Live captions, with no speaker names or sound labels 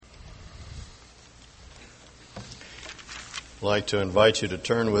I'd like to invite you to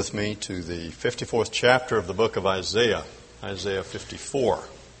turn with me to the 54th chapter of the book of Isaiah, Isaiah 54.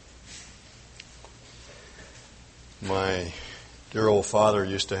 My dear old father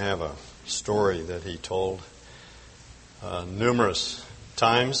used to have a story that he told numerous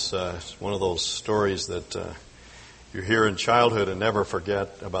times. It's one of those stories that you hear in childhood and never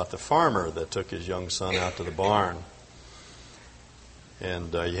forget, about the farmer that took his young son out to the barn.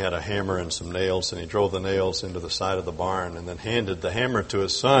 And he had a hammer and some nails, and he drove the nails into the side of the barn and then handed the hammer to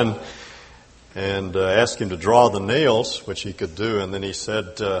his son and asked him to draw the nails, which he could do. And then he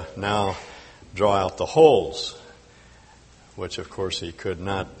said, now draw out the holes, which of course he could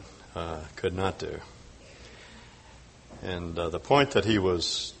not do. And the point that he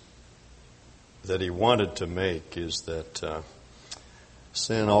wanted to make is that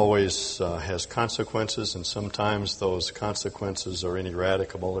sin always has consequences, and sometimes those consequences are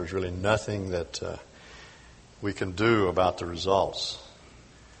ineradicable. There's really nothing that we can do about the results.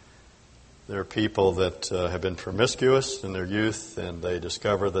 There are people that have been promiscuous in their youth, and they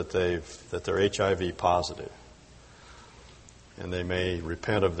discover that they're HIV positive. And they may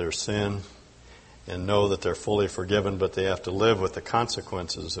repent of their sin and know that they're fully forgiven, but they have to live with the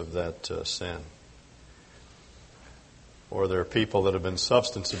consequences of that sin. Or there are people that have been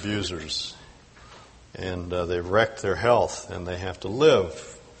substance abusers, and they've wrecked their health, and they have to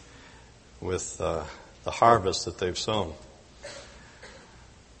live with the harvest that they've sown.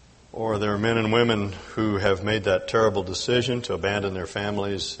 Or there are men and women who have made that terrible decision to abandon their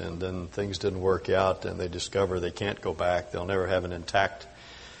families, and then things didn't work out, and they discover they can't go back. They'll never have an intact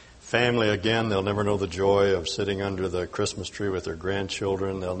family again. They'll never know the joy of sitting under the Christmas tree with their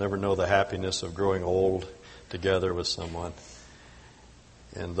grandchildren. They'll never know the happiness of growing old together with someone.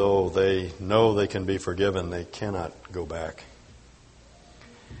 And though they know they can be forgiven, they cannot go back.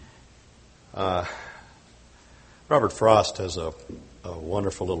 Robert Frost has a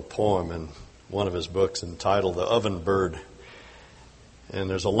wonderful little poem in one of his books entitled The Oven Bird. And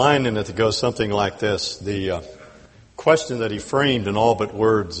there's a line in it that goes something like this. The question that he framed in all but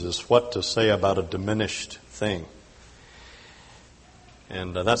words is what to say about a diminished thing.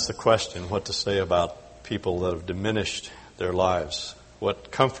 And that's the question, what to say about people that have diminished their lives.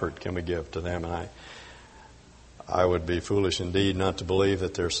 What comfort can we give to them? And I would be foolish indeed not to believe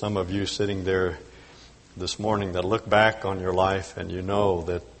that there are some of you sitting there this morning that look back on your life and you know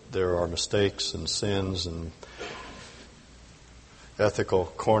that there are mistakes and sins and ethical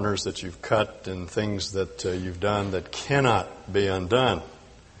corners that you've cut and things that you've done that cannot be undone.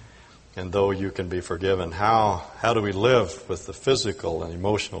 And though you can be forgiven, how do we live with the physical and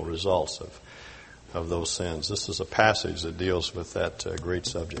emotional results of those sins? This is a passage that deals with that great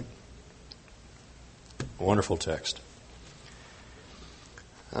subject. A wonderful text.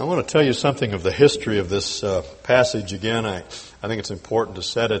 I want to tell you something of the history of this passage again. I think it's important to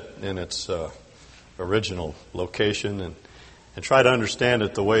set it in its original location and try to understand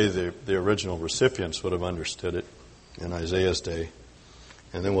it the way the original recipients would have understood it in Isaiah's day.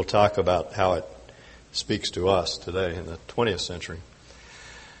 And then we'll talk about how it speaks to us today in the 20th century.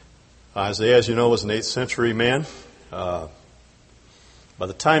 Isaiah, as you know, was an 8th century man. By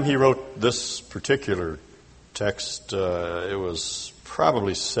the time he wrote this particular text, it was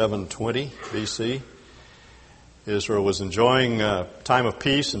probably 720 B.C. Israel was enjoying a time of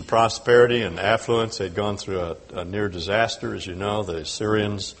peace and prosperity and affluence. They'd gone through a near disaster, as you know. The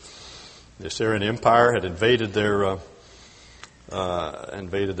Assyrian Empire had invaded their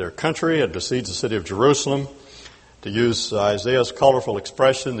country, had besieged the city of Jerusalem. To use Isaiah's colorful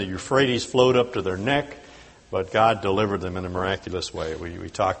expression, the Euphrates flowed up to their neck, but God delivered them in a miraculous way. We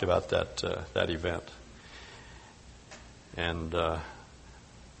talked about that event. And the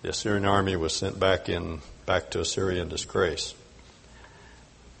Assyrian army was sent back to Assyria in disgrace.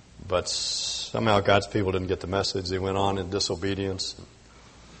 But somehow God's people didn't get the message. They went on in disobedience.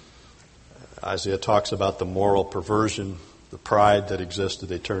 Isaiah talks about the moral perversion, the pride that existed.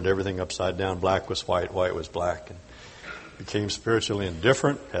 They turned everything upside down. Black was white, white was black, and became spiritually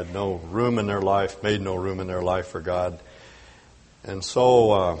indifferent, had no room in their life, made no room in their life for God. And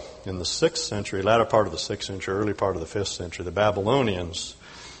so in the 6th century, latter part of the 6th century, early part of the 5th century, the Babylonians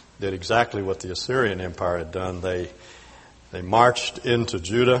did exactly what the Assyrian Empire had done. They marched into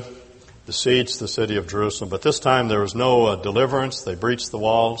Judah, besieged the city of Jerusalem, but this time there was no deliverance. They breached the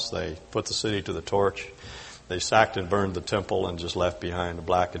walls. They put the city to the torch. They sacked and burned the temple and just left behind a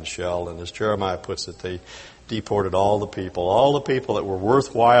blackened shell. And as Jeremiah puts it, they deported all the people that were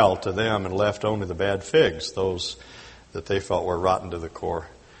worthwhile to them, and left only the bad figs, those that they felt were rotten to the core.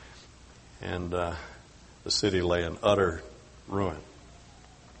 And the city lay in utter ruin.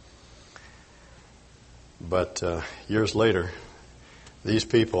 But years later, these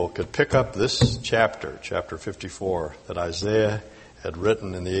people could pick up this chapter, chapter 54, that Isaiah had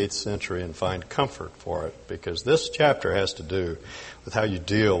written in the 8th century and find comfort for it, because this chapter has to do with how you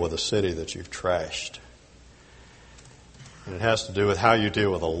deal with a city that you've trashed. And it has to do with how you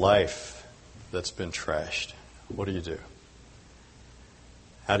deal with a life that's been trashed. What do you do?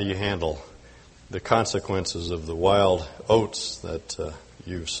 How do you handle the consequences of the wild oats that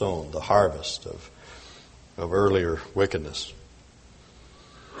you've sown, the harvest of earlier wickedness?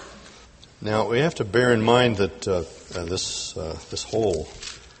 Now, we have to bear in mind that this whole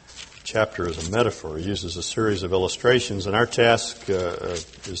chapter is a metaphor. It uses a series of illustrations, and our task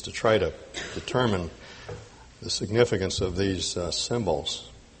is to try to determine the significance of these symbols.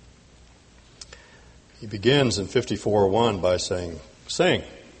 He begins in 54:1 by saying, "Sing,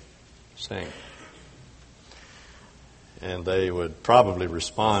 sing." And they would probably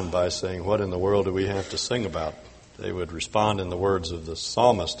respond by saying, "What in the world do we have to sing about?" They would respond in the words of the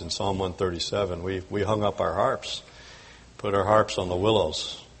psalmist in Psalm 137, we hung up our harps, put our harps on the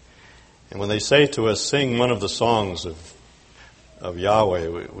willows. And when they say to us, sing one of the songs of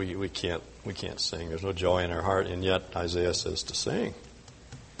Yahweh, we can't sing. There's no joy in our heart. And yet Isaiah says to sing,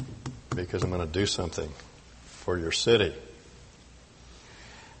 because I'm going to do something for your city.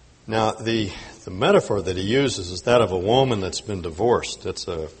 Now, the metaphor that he uses is that of a woman that's been divorced. That's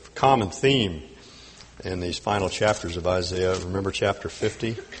a common theme in these final chapters of Isaiah. Remember chapter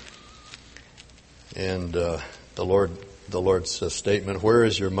 50? And the Lord's statement, "Where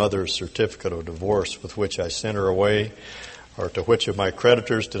is your mother's certificate of divorce with which I sent her away? Or to which of my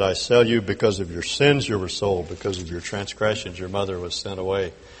creditors did I sell you? Because of your sins you were sold. Because of your transgressions your mother was sent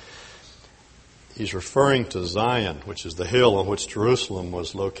away." He's referring to Zion, which is the hill on which Jerusalem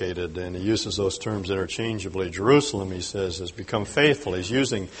was located, and he uses those terms interchangeably. Jerusalem, he says, has become faithful. He's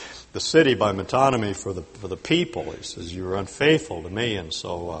using the city by metonymy for the people. He says, "You were unfaithful to me, and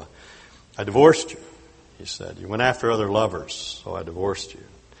so I divorced you," he said. "You went after other lovers, so I divorced you.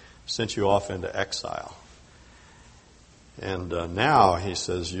 Sent you off into exile." And now, he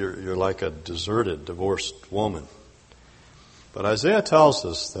says, you're like a deserted, divorced woman. But Isaiah tells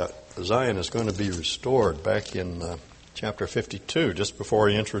us that Zion is going to be restored back in chapter 52, just before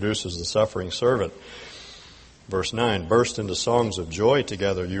he introduces the suffering servant. Verse 9, "Burst into songs of joy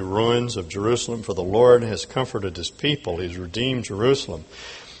together, you ruins of Jerusalem, for the Lord has comforted his people. He's redeemed Jerusalem.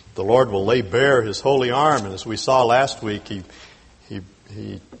 The Lord will lay bare his holy arm." And as we saw last week,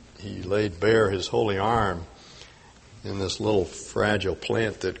 he laid bare his holy arm in this little fragile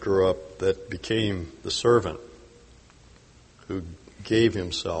plant that grew up that became the servant who gave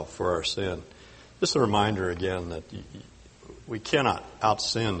himself for our sin. Just a reminder again that we cannot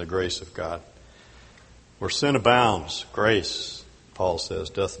out-sin the grace of God. Where sin abounds, grace, Paul says,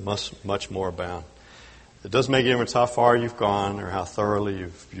 doth much more abound. It doesn't make any difference how far you've gone or how thoroughly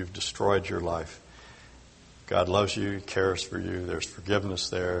you've destroyed your life. God loves you, cares for you. There's forgiveness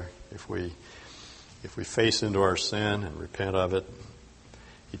there. If we face into our sin and repent of it,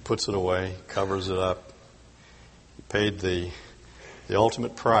 he puts it away, covers it up. He paid the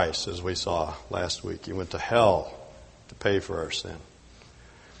ultimate price, as we saw last week. He went to hell to pay for our sin.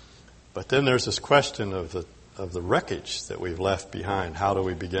 But then there's this question of the wreckage that we've left behind. How do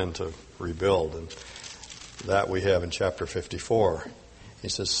we begin to rebuild? And that we have in chapter 54. He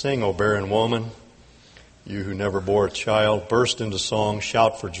says, "Sing, O barren woman, you who never bore a child. Burst into song,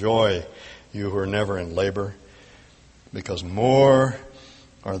 shout for joy, you who are never in labor. Because more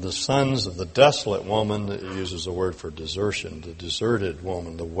are the sons of the desolate woman," that uses the word for desertion, the deserted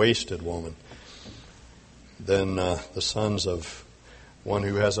woman, the wasted woman, "than the sons of one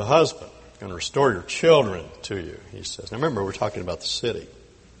who has a husband. I'm going to restore your children to you," he says. Now remember, we're talking about the city.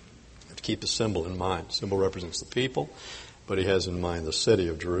 You have to keep the symbol in mind. The symbol represents the people, but he has in mind the city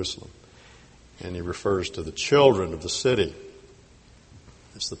of Jerusalem. And he refers to the children of the city.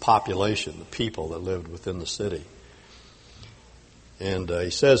 It's the population, the people that lived within the city. And he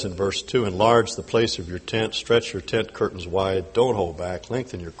says in verse 2, "Enlarge the place of your tent, stretch your tent curtains wide, don't hold back,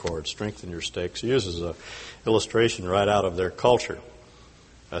 lengthen your cords, strengthen your stakes." He uses an illustration right out of their culture.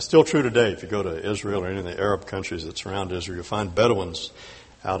 Still true today. If you go to Israel or any of the Arab countries that surround Israel, you'll find Bedouins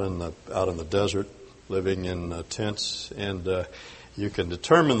out in the desert living in tents, and you can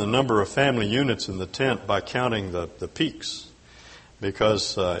determine the number of family units in the tent by counting the peaks,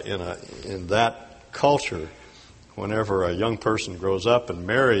 because in that culture, whenever a young person grows up and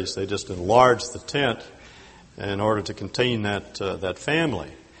marries, they just enlarge the tent in order to contain that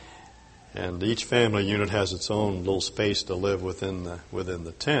family. And each family unit has its own little space to live within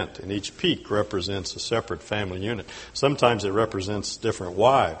the tent. And each peak represents a separate family unit. Sometimes it represents different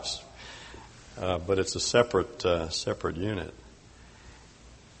wives. but it's a separate unit.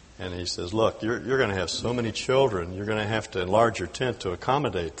 And he says, look, you're going to have so many children, you're going to have to enlarge your tent to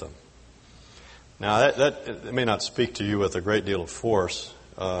accommodate them. Now, that may not speak to you with a great deal of force,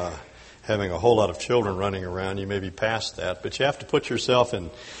 having a whole lot of children running around. You may be past that, but you have to put yourself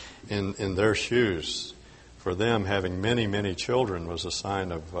in their shoes. For them, having many, many children was a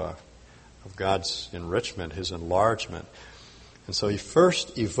sign of God's enrichment, His enlargement. And so he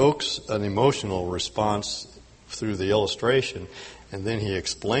first evokes an emotional response through the illustration, and then he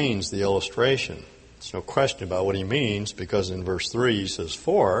explains the illustration. There's no question about what he means, because in verse 3 he says,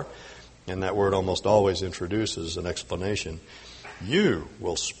 "For," and that word almost always introduces an explanation, "you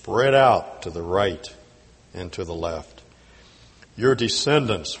will spread out to the right and to the left. Your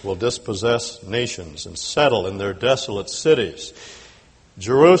descendants will dispossess nations and settle in their desolate cities.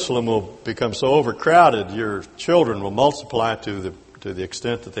 Jerusalem will become so overcrowded, your children will multiply to the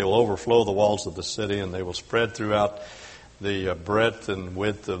extent that they will overflow the walls of the city, and they will spread throughout the breadth and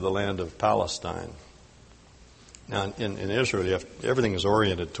width of the land of Palestine." Now, in Israel, everything is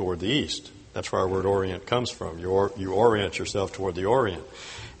oriented toward the east. That's where our word orient comes from. You orient yourself toward the orient.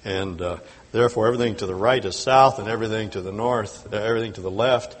 And therefore, everything to the right is south, and everything to the north, everything to the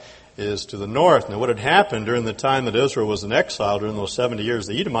left is to the north. Now, what had happened during the time that Israel was in exile, during those 70 years,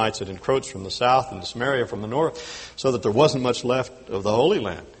 the Edomites had encroached from the south and Samaria from the north, so that there wasn't much left of the Holy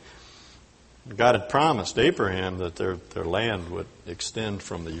Land. God had promised Abraham that their land would extend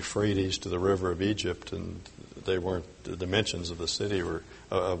from the Euphrates to the river of Egypt, and the dimensions of the city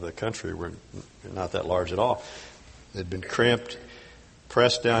of the country were not that large at all. They'd been cramped,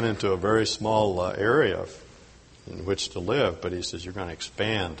 pressed down into a very small area in which to live. But he says, you're going to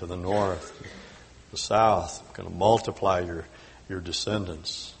expand to the north, the south. I'm going to multiply your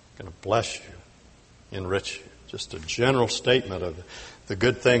descendants. I'm going to bless you, enrich you. Just a general statement of the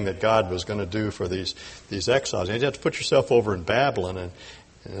good thing that God was going to do for these exiles. And you have to put yourself over in Babylon and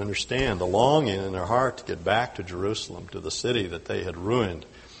understand the longing in their heart to get back to Jerusalem, to the city that they had ruined,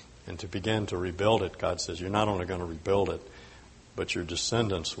 and to begin to rebuild it. God says, you're not only going to rebuild it, but your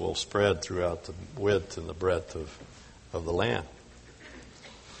descendants will spread throughout the width and the breadth of the land.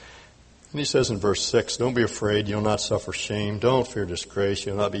 And he says in verse 6, don't be afraid, you'll not suffer shame, don't fear disgrace,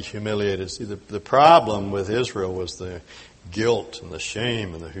 you'll not be humiliated. See, the problem with Israel was the guilt and the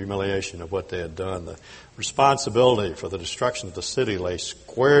shame and the humiliation of what they had done. The responsibility for the destruction of the city lay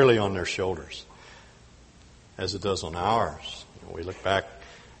squarely on their shoulders, as it does on ours. We look back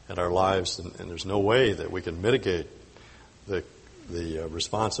at our lives, and there's no way that we can mitigate the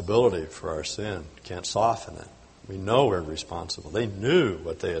responsibility for our sin. Can't soften it. We know we're responsible. They knew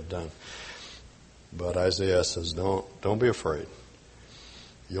what they had done. But Isaiah says, don't be afraid.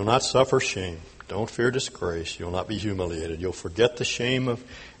 You'll not suffer shame. Don't fear disgrace. You'll not be humiliated. You'll forget the shame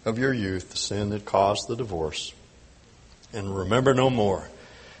of your youth, the sin that caused the divorce. And remember no more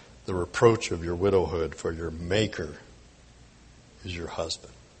the reproach of your widowhood, for your Maker is your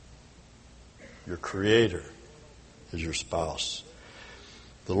husband. Your Creator is your spouse.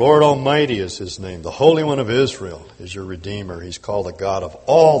 The Lord Almighty is His name. The Holy One of Israel is your Redeemer. He's called the God of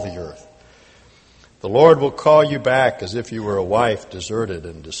all the earth. The Lord will call you back as if you were a wife deserted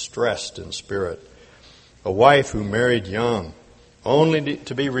and distressed in spirit, a wife who married young, only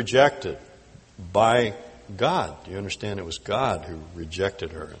to be rejected by God. Do you understand? It was God who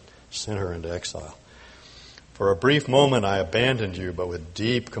rejected her and sent her into exile. For a brief moment I abandoned you, but with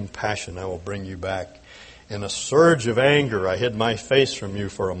deep compassion I will bring you back. In a surge of anger I hid my face from you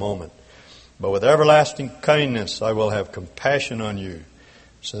for a moment, but with everlasting kindness I will have compassion on you,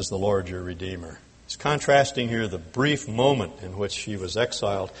 says the Lord your Redeemer. It's contrasting here the brief moment in which she was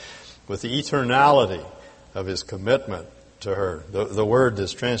exiled with the eternality of His commitment to her. The word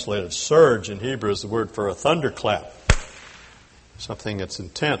that's translated surge in Hebrew is the word for a thunderclap. Something that's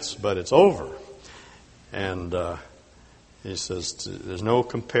intense, but it's over. And he says there's no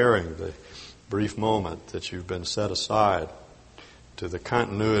comparing the brief moment that you've been set aside to the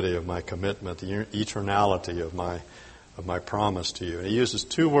continuity of my commitment, the eternality of my promise to you. And he uses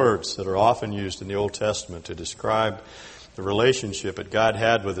two words that are often used in the Old Testament to describe the relationship that God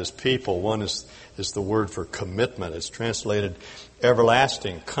had with His people. One is the word for commitment. It's translated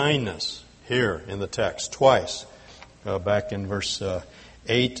everlasting kindness here in the text twice, back in verse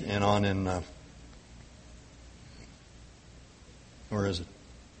 8 and on in where is it?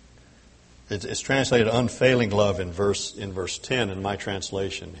 It's translated unfailing love in verse 10 in my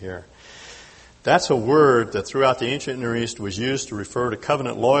translation here. That's a word that throughout the ancient Near East was used to refer to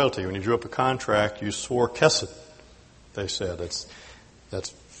covenant loyalty. When you drew up a contract, you swore kesed, they said. That's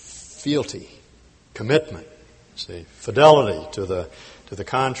fealty, commitment, see, fidelity to to the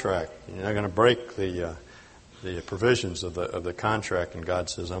contract. You're not going to break the provisions of the contract. And God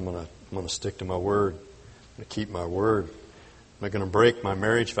says, I'm going to stick to my word. I'm going to keep my word. I'm not going to break my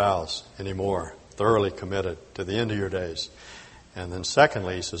marriage vows anymore. Thoroughly committed to the end of your days. And then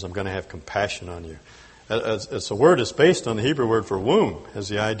secondly, he says, I'm going to have compassion on you. It's a word that's based on the Hebrew word for womb, has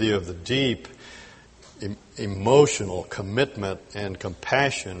the idea of the deep emotional commitment and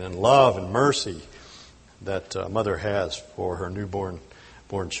compassion and love and mercy that a mother has for her newborn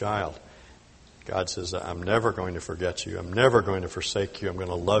child. God says, I'm never going to forget you. I'm never going to forsake you. I'm going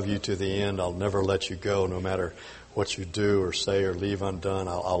to love you to the end. I'll never let you go, no matter what you do or say or leave undone.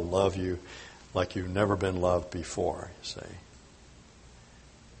 I'll love you like you've never been loved before, you see.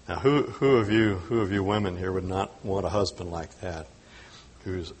 Now, who of you women here would not want a husband like that,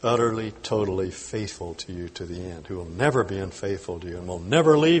 who's utterly, totally faithful to you to the end, who will never be unfaithful to you and will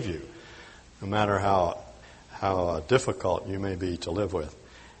never leave you, no matter how difficult you may be to live with,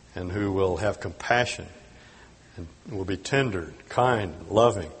 and who will have compassion and will be tender, kind,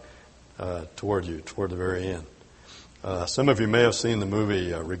 loving toward you, toward the very end. Some of you may have seen the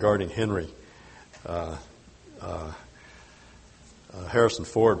movie regarding Henry. Harrison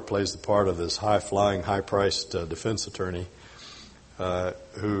Ford plays the part of this high-flying, high-priced defense attorney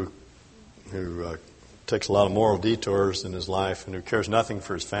who takes a lot of moral detours in his life and who cares nothing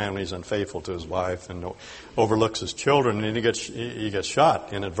for his family. He's unfaithful to his wife and overlooks his children, and he gets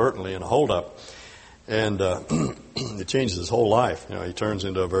shot inadvertently in a holdup, and it changes his whole life. You know, he turns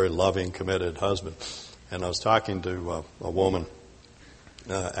into a very loving, committed husband. And I was talking to a woman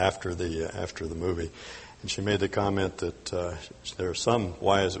after the movie, and she made the comment that there are some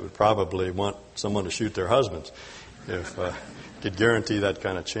wives that would probably want someone to shoot their husbands if could guarantee that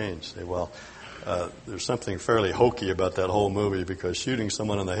kind of change. Say, well, there's something fairly hokey about that whole movie, because shooting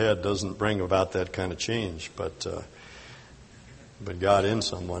someone in the head doesn't bring about that kind of change, but God in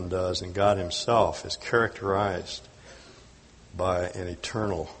someone does, and God himself is characterized by an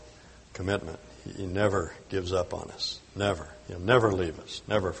eternal commitment. He never gives up on us. Never. He'll never leave us,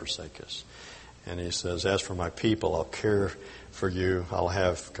 never forsake us. And he says, as for my people, I'll care for you. I'll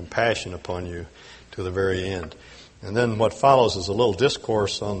have compassion upon you to the very end. And then what follows is a little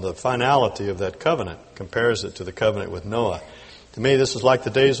discourse on the finality of that covenant. Compares it to the covenant with Noah. To me, this is like the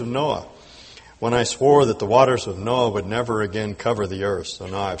days of Noah, when I swore that the waters of Noah would never again cover the earth. So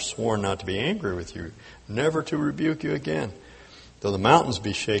now I've sworn not to be angry with you, never to rebuke you again. Though the mountains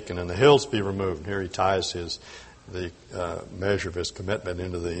be shaken and the hills be removed. Here he ties the measure of his commitment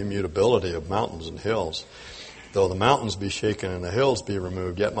into the immutability of mountains and hills. Though the mountains be shaken and the hills be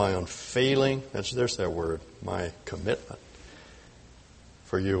removed, yet my unfailing, there's that word, my commitment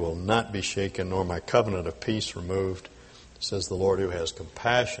for you will not be shaken, nor my covenant of peace removed, says the Lord, who has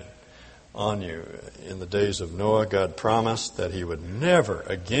compassion on you. In the days of Noah, God promised that he would never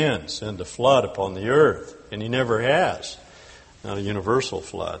again send a flood upon the earth, and he never has. Not a universal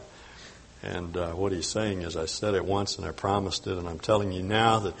flood. And what he's saying is, I said it once and I promised it, and I'm telling you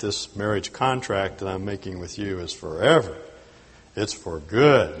now that this marriage contract that I'm making with you is forever. It's for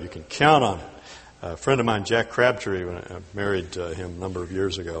good. You can count on it. A friend of mine, Jack Crabtree, when I married him a number of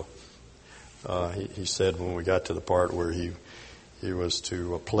years ago, he said when we got to the part where he was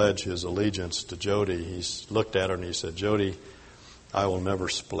to pledge his allegiance to Jody, he looked at her and he said, Jody, I will never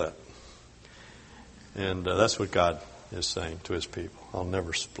split. And that's what God is saying to his people. I'll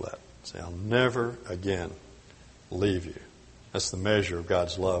never split. Say, I'll never again leave you. That's the measure of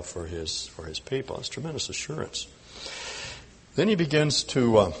God's love for his people. That's tremendous assurance. Then he begins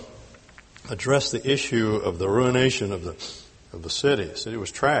to address the issue of the ruination of the city. The city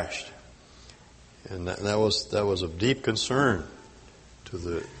was trashed, and that was of deep concern to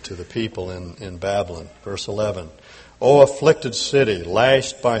the people in Babylon. Verse 11: O afflicted city,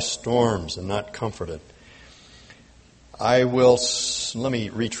 lashed by storms and not comforted. Let me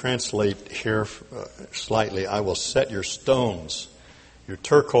retranslate here slightly. I will set your stones, your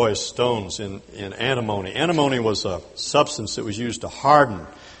turquoise stones, in antimony. Antimony was a substance that was used to harden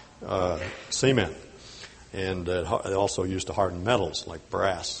cement, and it also used to harden metals like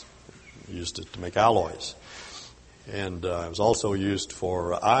brass. Used it to make alloys, and it was also used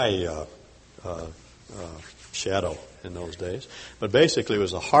for eye shadow in those days. But basically, it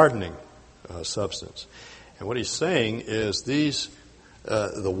was a hardening substance. And what he's saying is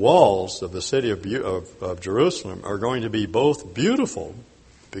the walls of the city of Jerusalem are going to be both beautiful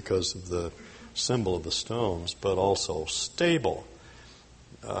because of the symbol of the stones, but also stable.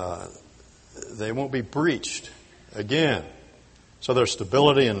 They won't be breached again. So there's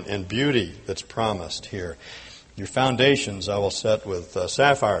stability and beauty that's promised here. Your foundations I will set with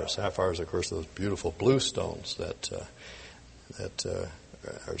sapphires. Sapphires, of course, are those beautiful blue stones that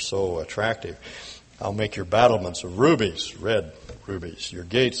are so attractive. I'll make your battlements of rubies, red rubies, your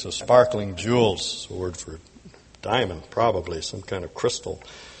gates of sparkling jewels, a word for diamond probably, some kind of crystal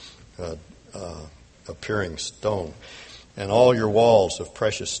appearing stone, and all your walls of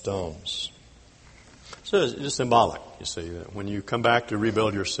precious stones. So it's symbolic, you see, that when you come back to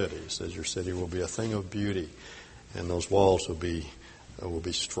rebuild your city, it says your city will be a thing of beauty, and those walls will be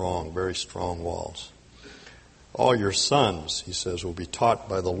strong, very strong walls. All your sons, he says, will be taught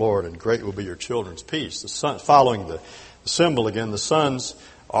by the Lord, and great will be your children's peace. The son, following the symbol again, the sons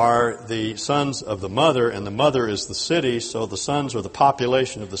are the sons of the mother, and the mother is the city, so the sons are the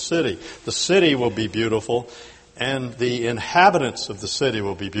population of the city. The city will be beautiful, and the inhabitants of the city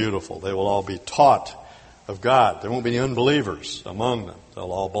will be beautiful. They will all be taught of God. There won't be any unbelievers among them.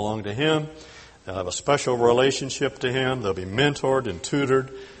 They'll all belong to Him. They'll have a special relationship to Him. They'll be mentored and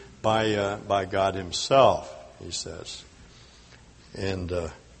tutored by God Himself, he says. And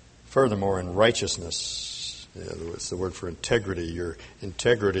furthermore, in righteousness, it's the word for integrity. Your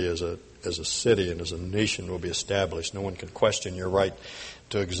integrity as a city and as a nation will be established. No one can question your right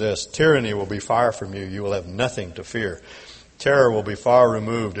to exist. Tyranny will be far from you. You will have nothing to fear. Terror will be far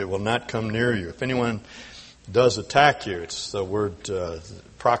removed. It will not come near you. If anyone does attack you, it's the word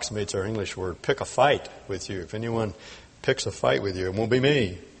approximates our English word, pick a fight with you. If anyone picks a fight with you, it won't be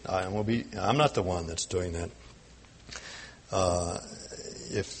me. I'm not the one that's doing that.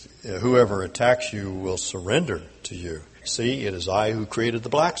 If whoever attacks you will surrender to you. See, it is I who created the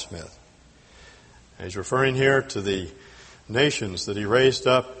blacksmith. He's referring here to the nations that he raised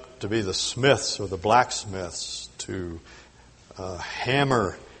up to be the smiths or the blacksmiths to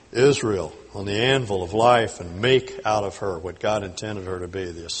hammer Israel on the anvil of life and make out of her what God intended her to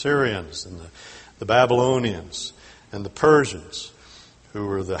be. The Assyrians and the Babylonians and the Persians, who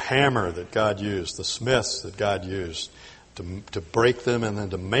were the hammer that God used, the smiths that God used to break them and then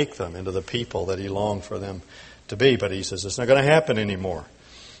to make them into the people that He longed for them to be. But He says it's not going to happen anymore.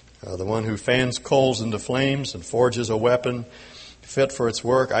 The one who fans coals into flames and forges a weapon fit for its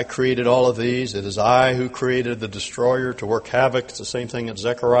work. I created all of these. It is I who created the destroyer to work havoc. It's the same thing that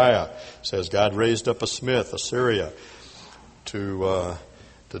Zechariah says. God raised up a smith, Assyria, to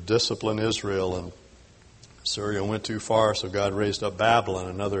discipline Israel, and Assyria went too far, so God raised up Babylon,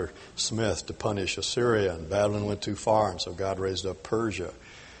 another smith, to punish Assyria, and Babylon went too far, and so God raised up Persia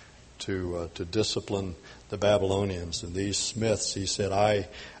to discipline the Babylonians. And these smiths, he said,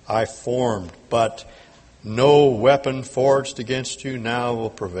 I formed, but no weapon forged against you now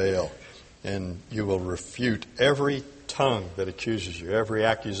will prevail, and you will refute every tongue that accuses you, every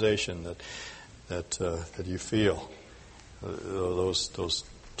accusation that you feel, those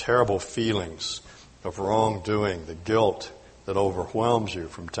terrible feelings of wrongdoing, the guilt that overwhelms you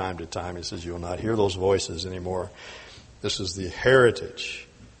from time to time. He says you will not hear those voices anymore. This is the heritage.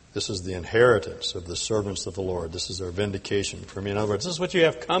 This is the inheritance of the servants of the Lord. This is their vindication for me. In other words, this is what you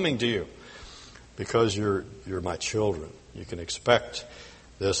have coming to you. Because you're my children, you can expect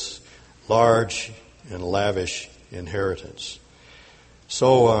this large and lavish inheritance.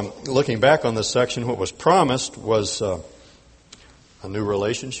 So, looking back on this section, what was promised was a new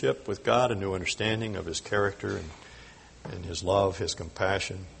relationship with God, a new understanding of His character and His love, His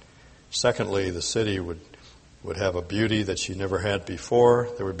compassion. Secondly, the city would have a beauty that she never had before.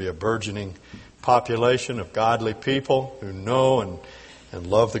 There would be a burgeoning population of godly people who know and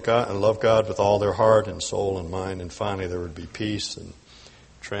love God with all their heart and soul and mind. And finally, there would be peace and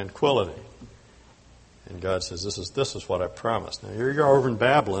tranquility. And God says, this is what I promised. Now, here you are over in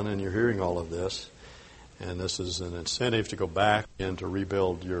Babylon, and you're hearing all of this. And this is an incentive to go back and to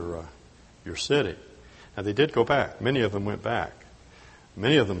rebuild your city. Now, they did go back. Many of them went back.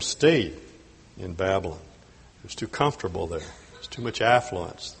 Many of them stayed in Babylon. It was too comfortable there. There was too much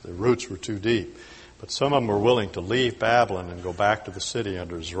affluence. The roots were too deep. But some of them were willing to leave Babylon and go back to the city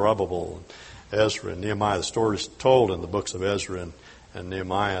under Zerubbabel and Ezra and Nehemiah. The story is told in the books of Ezra and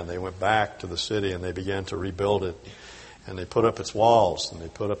Nehemiah. And they went back to the city and they began to rebuild it. And they put up its walls and they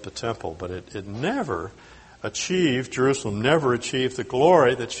put up the temple. But it never achieved, Jerusalem never achieved the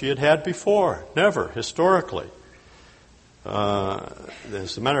glory that she had had before. Never, historically.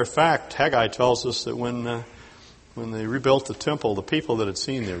 As a matter of fact, Haggai tells us that when they rebuilt the temple, the people that had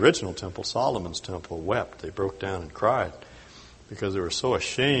seen the original temple, Solomon's temple, wept. They broke down and cried because they were so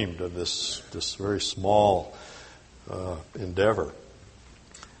ashamed of this very small endeavor.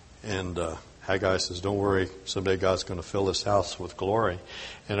 And Haggai says, don't worry, someday God's going to fill this house with glory.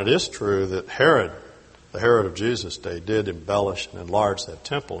 And it is true that Herod, the Herod of Jesus' day, did embellish and enlarge that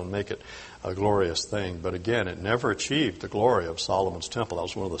temple and make it a glorious thing. But again, it never achieved the glory of Solomon's temple. That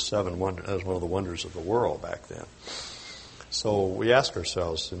was one of the 7 wonders. That was one of the wonders of the world back then. So we ask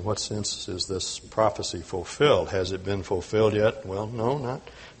ourselves, in what sense is this prophecy fulfilled? Has it been fulfilled yet? Well, no,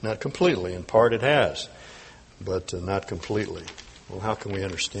 not completely. In part it has, but not completely. Well, how can we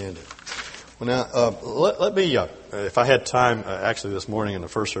understand it? Well, now, let me, if I had time, actually this morning in the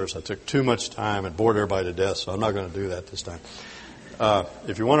first service I took too much time and bored everybody to death, so I'm not going to do that this time.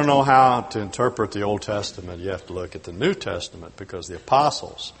 If you want to know how to interpret the Old Testament, you have to look at the New Testament, because the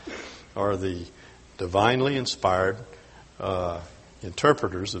apostles are the divinely inspired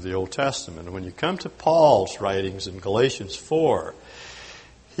interpreters of the Old Testament. And when you come to Paul's writings in Galatians 4,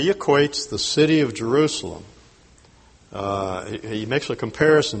 he equates the city of Jerusalem. He makes a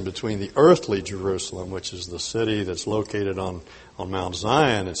comparison between the earthly Jerusalem, which is the city that's located on Mount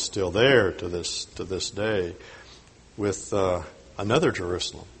Zion, it's still there to this day, with another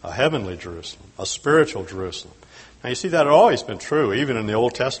Jerusalem, a heavenly Jerusalem, a spiritual Jerusalem. Now you see that had always been true. Even in the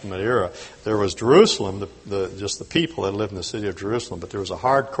Old Testament era, there was Jerusalem, just the people that lived in the city of Jerusalem, but there was a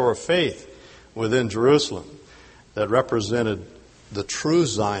hardcore faith within Jerusalem that represented the true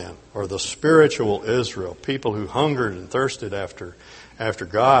Zion, or the spiritual Israel, people who hungered and thirsted after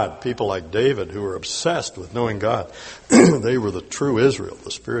God, people like David who were obsessed with knowing God. They were the true Israel,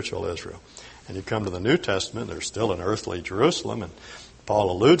 the spiritual Israel. And you come to the New Testament, there's still an earthly Jerusalem, and Paul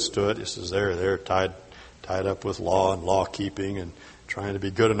alludes to it. He says they're tied up with law and law keeping and trying to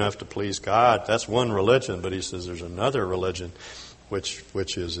be good enough to please God. That's one religion, but he says there's another religion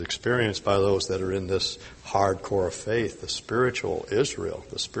which is experienced by those that are in this hardcore faith, the spiritual Israel,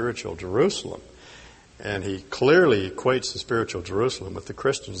 the spiritual Jerusalem. And he clearly equates the spiritual Jerusalem with the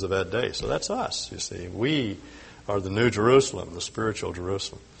Christians of that day. So that's us, you see. We are the New Jerusalem, the spiritual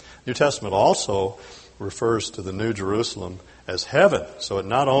Jerusalem. New Testament also refers to the New Jerusalem as heaven. So it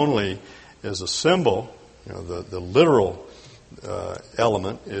not only is a symbol, the literal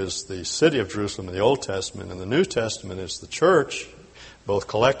element is the city of Jerusalem in the Old Testament, and the New Testament is the church, both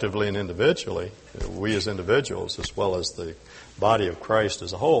collectively and individually, we as individuals as well as the body of Christ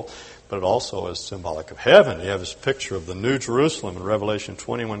as a whole, but it also is symbolic of heaven. You have this picture of the New Jerusalem in Revelation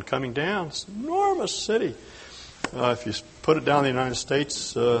 21 coming down. It's an enormous city. If you put it down in the United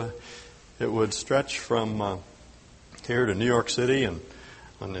States, it would stretch from here to New York City and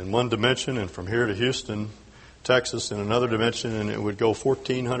in one dimension, and from here to Houston, Texas in another dimension, and it would go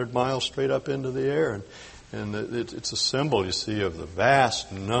 1,400 miles straight up into the air. And it's a symbol, you see, of the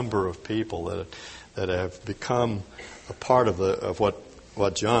vast number of people that have become a part of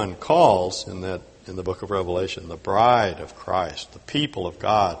what John calls in the book of Revelation, the bride of Christ, the people of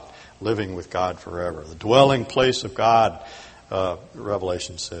God living with God forever. The dwelling place of God,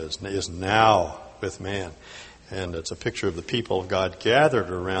 Revelation says, is now with man. And it's a picture of the people of God gathered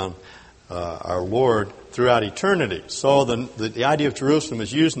around our Lord throughout eternity. So the idea of Jerusalem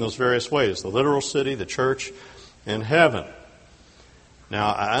is used in those various ways: the literal city, the church, and heaven.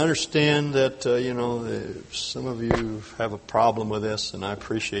 Now, I understand that some of you have a problem with this, and I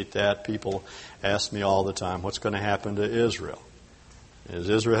appreciate that. People ask me all the time, what's going to happen to Israel? Does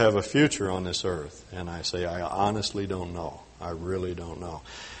Israel have a future on this earth? And I say, I honestly don't know. I really don't know.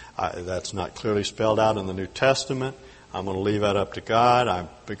 That's not clearly spelled out in the New Testament. I'm going to leave that up to God.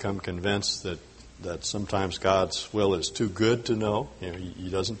 I've become convinced that sometimes God's will is too good to know. He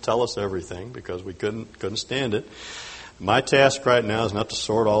doesn't tell us everything because we couldn't stand it. My task right now is not to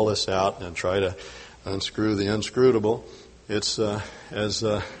sort all this out and try to unscrew the unscrutable. It's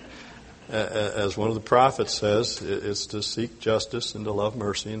as one of the prophets says, it's to seek justice and to love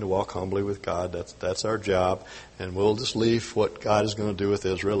mercy and to walk humbly with God. That's our job, and we'll just leave what God is going to do with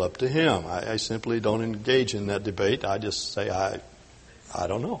Israel up to Him. I simply don't engage in that debate. I just say I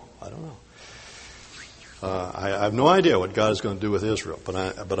don't know. I have no idea what God is going to do with Israel,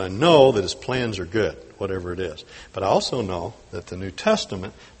 but I know that His plans are good, whatever it is. But I also know that the New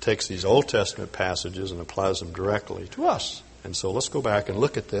Testament takes these Old Testament passages and applies them directly to us. And so let's go back and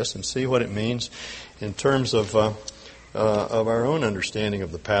look at this and see what it means in terms of our own understanding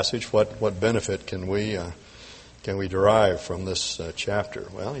of the passage. What benefit can we derive from this chapter?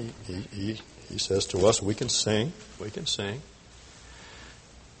 Well, he says to us, we can sing. We can sing.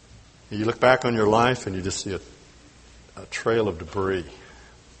 You look back on your life and you just see a trail of debris.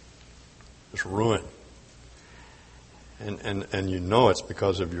 It's ruin. And you know it's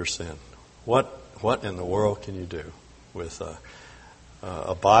because of your sin. What in the world can you do with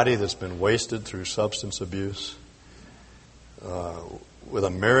a body that's been wasted through substance abuse, with a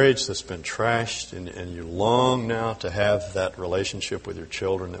marriage that's been trashed, and you long now to have that relationship with your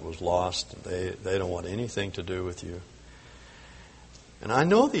children that was lost, and they don't want anything to do with you. And I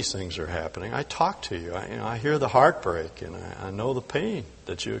know these things are happening. I talk to you. I hear the heartbreak, and I know the pain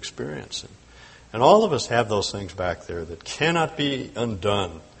that you experience. And all of us have those things back there that cannot be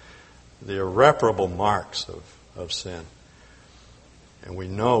undone, the irreparable marks of sin. And we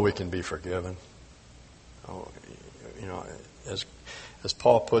know we can be forgiven. Oh, you know, as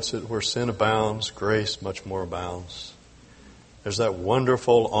Paul puts it, where sin abounds, grace much more abounds. There's that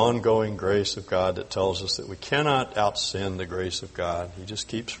wonderful ongoing grace of God that tells us that we cannot out-sin the grace of God. He just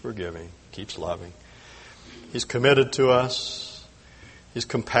keeps forgiving, keeps loving. He's committed to us. He's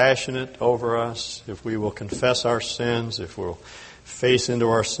compassionate over us. If we will confess our sins, if we'll face into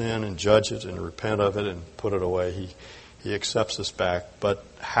our sin and judge it and repent of it and put it away, He accepts us back. But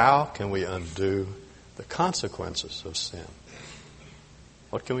how can we undo the consequences of sin?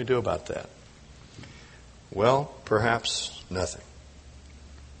 What can we do about that? Well, perhaps nothing.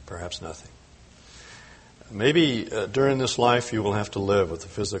 Perhaps nothing. Maybe during this life you will have to live with the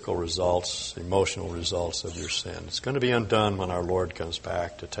physical results, emotional results of your sin. It's going to be undone when our Lord comes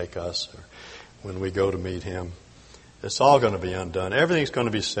back to take us or when we go to meet Him. It's all going to be undone. Everything's going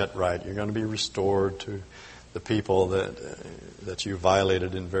to be set right. You're going to be restored to the people that you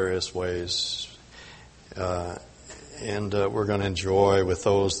violated in various ways. And we're going to enjoy with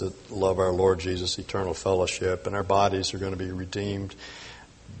those that love our Lord Jesus eternal fellowship, and our bodies are going to be redeemed.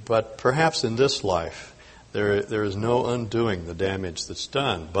 But perhaps in this life, there is no undoing the damage that's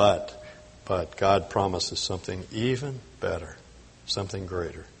done. But God promises something even better, something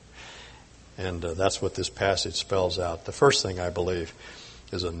greater. And that's what this passage spells out. The first thing, I believe,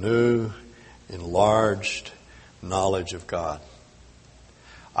 is a new, enlarged knowledge of God.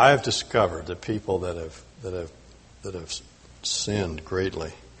 I have discovered that people that have sinned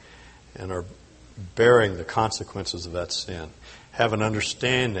greatly and are bearing the consequences of that sin have an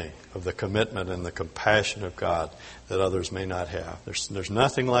understanding of the commitment and the compassion of God that others may not have. There's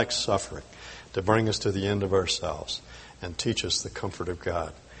nothing like suffering to bring us to the end of ourselves and teach us the comfort of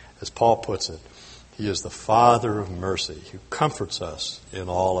God. As Paul puts it, He is the Father of mercy who comforts us in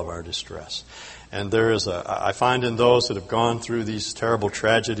all of our distress. And I find in those that have gone through these terrible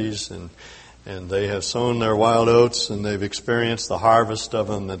tragedies and they have sown their wild oats and they've experienced the harvest of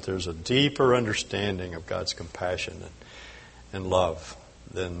them, that there's a deeper understanding of God's compassion and love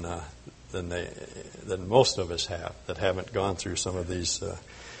than most of us have that haven't gone through some of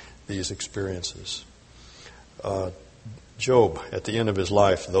these experiences. Job, at the end of his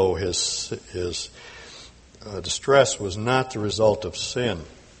life, though his distress was not the result of sin,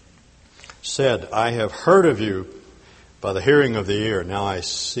 said, "I have heard of you by the hearing of the ear, now I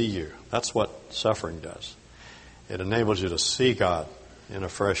see you." That's what suffering does. It enables you to see God in a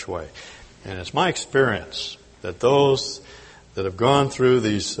fresh way. And it's my experience that those that have gone through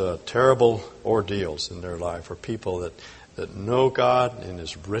these terrible ordeals in their life are people that know God in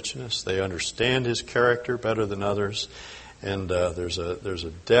His richness. They understand His character better than others. And there's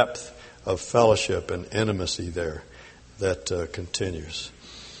a depth of fellowship and intimacy there that continues.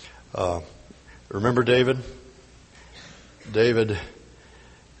 Remember David?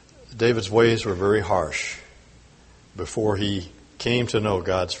 David's ways were very harsh before he came to know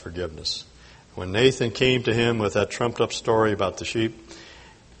God's forgiveness. When Nathan came to him with that trumped up story about the sheep,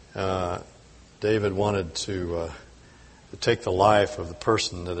 David wanted to take the life of the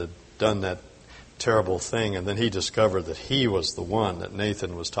person that had done that terrible thing, and then he discovered that he was the one that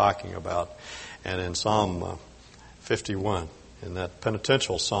Nathan was talking about. And in Psalm 51, in that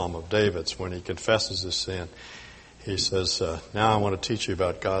penitential psalm of David's, when he confesses his sin, he says, now I want to teach you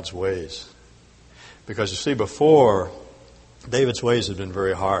about God's ways. Because you see, before, David's ways had been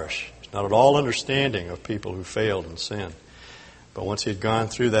very harsh. He's not at all understanding of people who failed and sinned. But once he had gone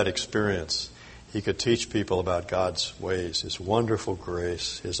through that experience, he could teach people about God's ways, His wonderful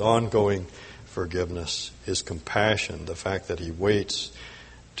grace, His ongoing forgiveness, His compassion, the fact that He waits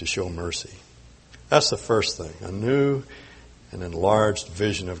to show mercy. That's the first thing, a new and enlarged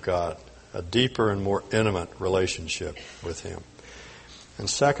vision of God, a deeper and more intimate relationship with Him. And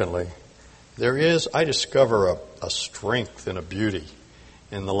secondly, I discover a strength and a beauty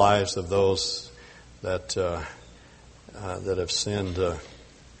in the lives of those that have sinned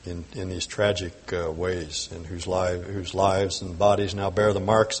in these tragic ways, and whose lives and bodies now bear the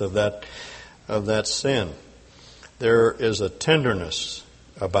marks of that sin. There is a tenderness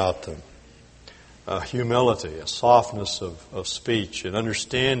about them, a humility, a softness of speech, an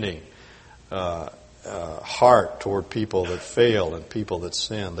understanding heart toward people that fail and people that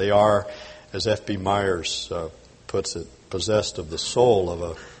sin. They are, as F.B. Myers puts it, possessed of the soul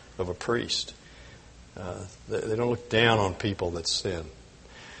of a priest. They don't look down on people that sin.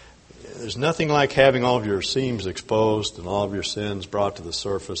 There's nothing like having all of your seams exposed and all of your sins brought to the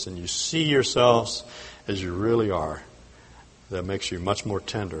surface, and you see yourselves as you really are. That makes you much more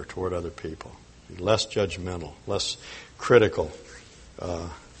tender toward other people. be less judgmental, less critical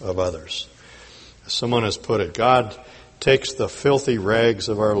of others. As someone has put it, God takes the filthy rags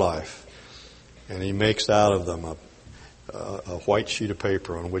of our life and He makes out of them a white sheet of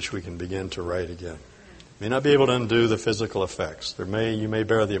paper on which we can begin to write again. May not be able to undo the physical effects. You may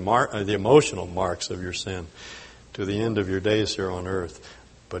bear the emotional marks of your sin to the end of your days here on earth,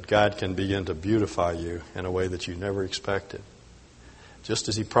 but God can begin to beautify you in a way that you never expected. Just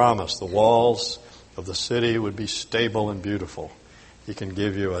as He promised, the walls of the city would be stable and beautiful. He can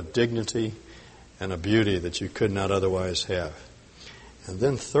give you a dignity and a beauty that you could not otherwise have. And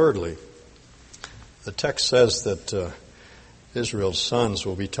then thirdly, the text says that Israel's sons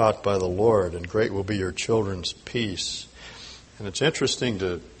will be taught by the Lord, and great will be your children's peace. And it's interesting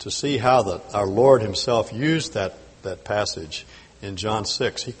to see how our Lord Himself used that passage in John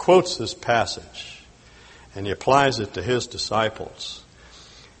 6. He quotes this passage, and He applies it to His disciples.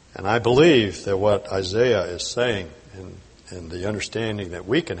 And I believe that what Isaiah is saying, and the understanding that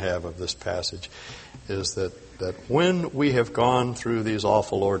we can have of this passage, is that when we have gone through these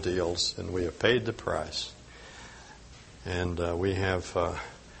awful ordeals, and we have paid the price, and we have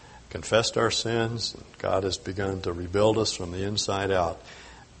confessed our sins, God has begun to rebuild us from the inside out,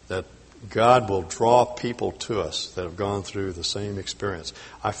 that God will draw people to us that have gone through the same experience.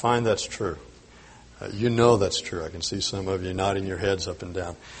 I find that's true. You know that's true. I can see some of you nodding your heads up and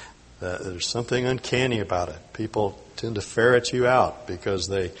down. There's something uncanny about it. People tend to ferret you out because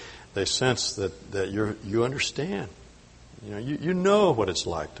they sense that you understand. You know what it's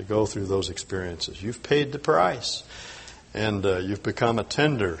like to go through those experiences. You've paid the price. And you've become a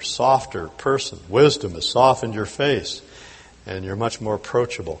tender, softer person. Wisdom has softened your face, and you're much more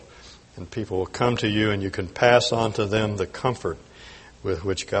approachable. And people will come to you, and you can pass on to them the comfort with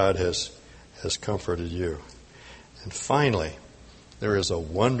which God has comforted you. And finally, there is a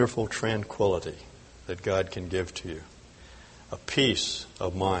wonderful tranquility that God can give to you, a peace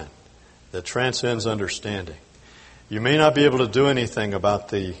of mind that transcends understanding. You may not be able to do anything about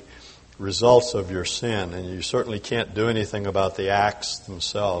the results of your sin, and you certainly can't do anything about the acts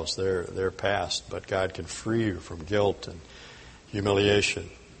themselves. They're past, but God can free you from guilt and humiliation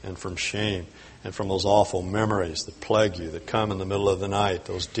and from shame and from those awful memories that plague you, that come in the middle of the night,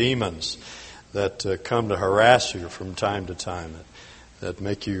 those demons that come to harass you from time to time, that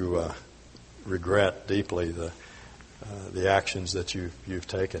make you regret deeply the actions that you've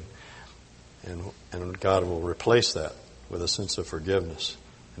taken. And God will replace that with a sense of forgiveness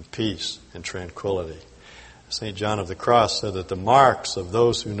and peace and tranquility. St. John of the Cross said that the marks of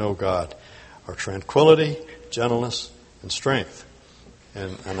those who know God are tranquility, gentleness, and strength.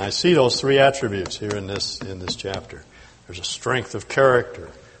 And I see those three attributes here in this chapter. There's a strength of character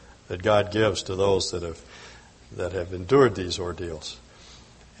that God gives to those that have endured these ordeals.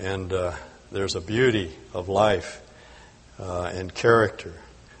 And there's a beauty of life and character.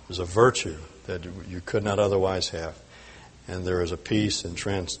 There's a virtue that you could not otherwise have. And there is a peace and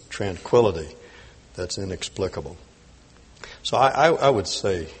tranquility that's inexplicable. So I would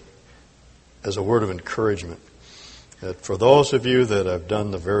say, as a word of encouragement, that for those of you that have done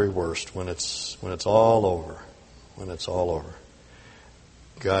the very worst, when it's all over,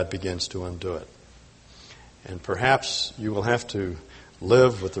 God begins to undo it. And perhaps you will have to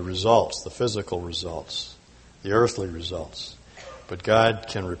live with the results, the physical results, the earthly results. But God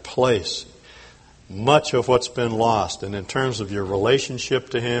can replace much of what's been lost. And in terms of your relationship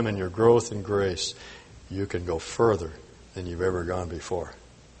to Him and your growth in grace, you can go further than you've ever gone before.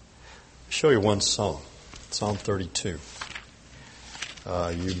 I'll show you one psalm, Psalm 32.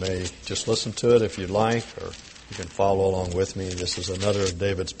 You may just listen to it if you'd like, or you can follow along with me. This is another of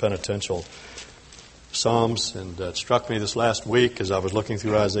David's penitential psalms, and it struck me this last week as I was looking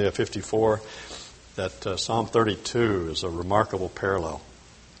through Isaiah 54 that Psalm 32 is a remarkable parallel.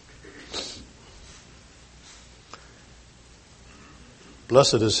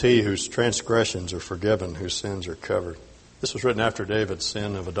 Blessed is he whose transgressions are forgiven, whose sins are covered. This was written after David's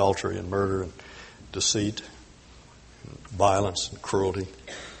sin of adultery and murder and deceit, and violence and cruelty.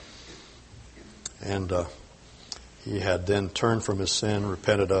 And he had then turned from his sin,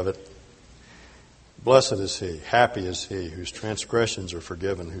 repented of it. Blessed is he, happy is he, whose transgressions are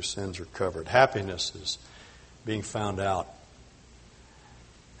forgiven, whose sins are covered. Happiness is being found out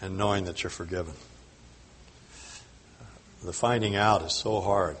and knowing that you're forgiven. The finding out is so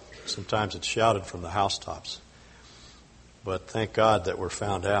hard. Sometimes it's shouted from the housetops. But thank God that we're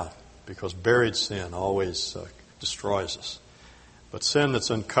found out, because buried sin always destroys us. But sin that's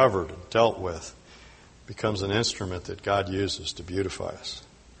uncovered and dealt with becomes an instrument that God uses to beautify us.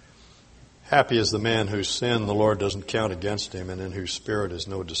 Happy is the man whose sin the Lord doesn't count against him, and in whose spirit is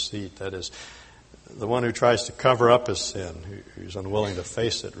no deceit. That is, The one who tries to cover up his sin, who's unwilling to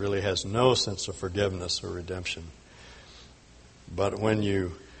face it, really has no sense of forgiveness or redemption. But when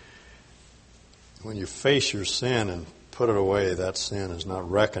you face your sin and put it away, that sin is not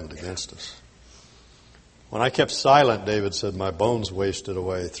reckoned against us. When I kept silent, David said, my bones wasted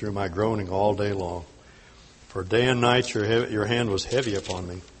away through my groaning all day long. For day and night your hand was heavy upon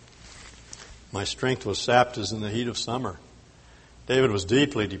me. My strength was sapped as in the heat of summer. David was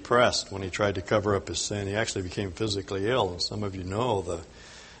deeply depressed when he tried to cover up his sin. He actually became physically ill, and some of you know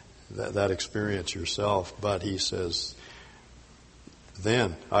that experience yourself. But he says,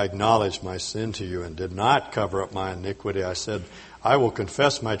 then I acknowledged my sin to you and did not cover up my iniquity. I said, I will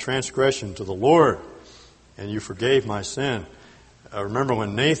confess my transgression to the Lord, and you forgave my sin. I remember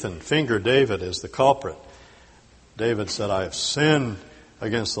when Nathan fingered David as the culprit. David said, I have sinned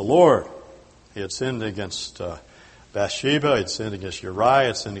against the Lord. He had sinned against Bathsheba, he'd sinned against Uriah,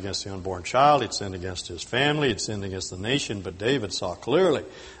 he'd sinned against the unborn child, he'd sinned against his family, he'd sinned against the nation, but David saw clearly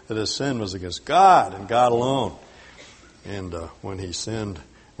that his sin was against God and God alone. And when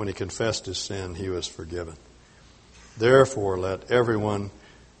he confessed his sin, he was forgiven. Therefore, let everyone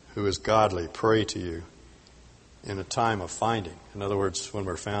who is godly pray to you in a time of finding. In other words, when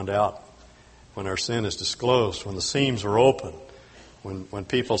we're found out, when our sin is disclosed, when the seams are open, when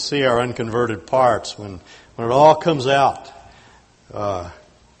people see our unconverted parts, when it all comes out,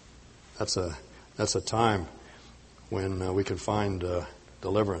 that's a time when we can find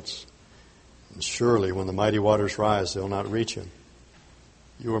deliverance. And surely when the mighty waters rise, they'll not reach him.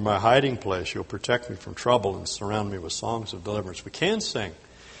 You are my hiding place. You'll protect me from trouble and surround me with songs of deliverance. We can sing.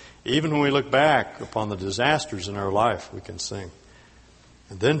 Even when we look back upon the disasters in our life, we can sing.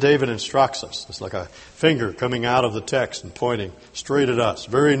 And then David instructs us. It's like a finger coming out of the text and pointing straight at us.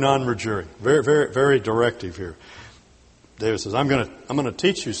 Very non-rejuring. Very, very, very directive here. David says, I'm going to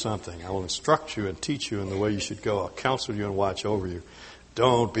teach you something. I will instruct you and teach you in the way you should go. I'll counsel you and watch over you.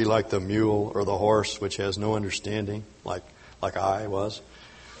 Don't be like the mule or the horse, which has no understanding, like I was,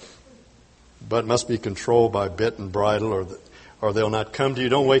 but must be controlled by bit and bridle, or they'll not come to you.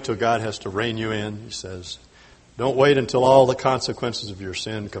 Don't wait till God has to rein you in, he says. Don't wait until all the consequences of your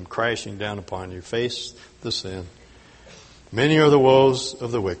sin come crashing down upon you. Face the sin. Many are the woes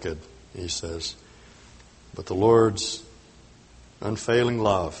of the wicked, he says, but the Lord's unfailing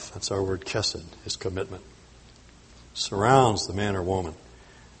love, that's our word chesed, his commitment, surrounds the man or woman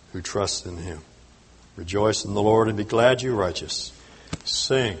who trusts in him. Rejoice in the Lord and be glad, you righteous.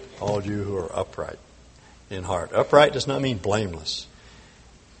 Sing, all you who are upright in heart. Upright does not mean blameless.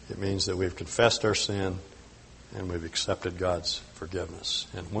 It means that we've confessed our sin and we've accepted God's forgiveness.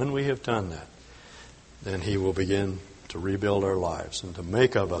 And when we have done that, then he will begin to rebuild our lives and to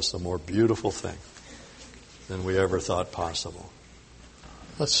make of us a more beautiful thing than we ever thought possible.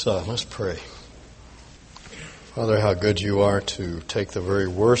 Let's pray. Father, how good you are to take the very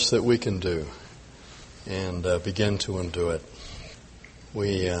worst that we can do and begin to undo it.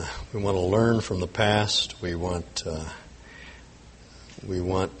 We want to learn from the past. We want to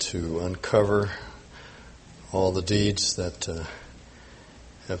uncover all the deeds that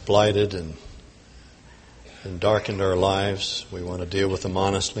have blighted and darkened our lives. We want to deal with them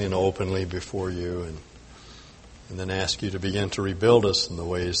honestly and openly before you, and then ask you to begin to rebuild us in the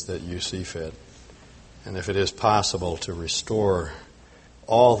ways that you see fit. And if it is possible to restore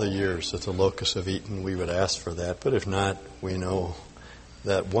all the years that the locusts have eaten, we would ask for that. But if not, we know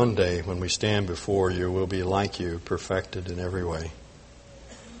that one day when we stand before you, we'll be like you, perfected in every way.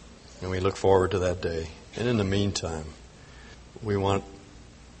 And we look forward to that day. And in the meantime, we want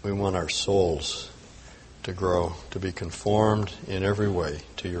our souls to grow, to be conformed in every way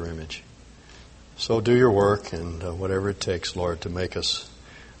to your image. So do your work, and whatever it takes, Lord, to make us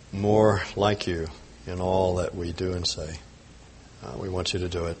more like you in all that we do and say. We want you to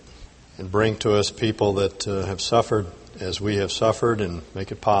do it. And bring to us people that have suffered as we have suffered, and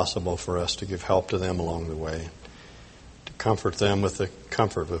make it possible for us to give help to them along the way. To comfort them with the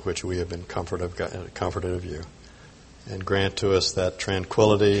comfort with which we have been comforted of you. And grant to us that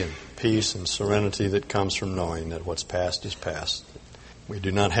tranquility and peace and serenity that comes from knowing that what's past is past. We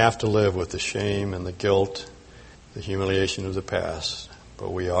do not have to live with the shame and the guilt, the humiliation of the past,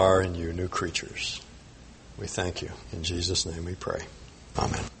 but we are in you new creatures. We thank you. In Jesus' name we pray.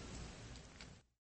 Amen.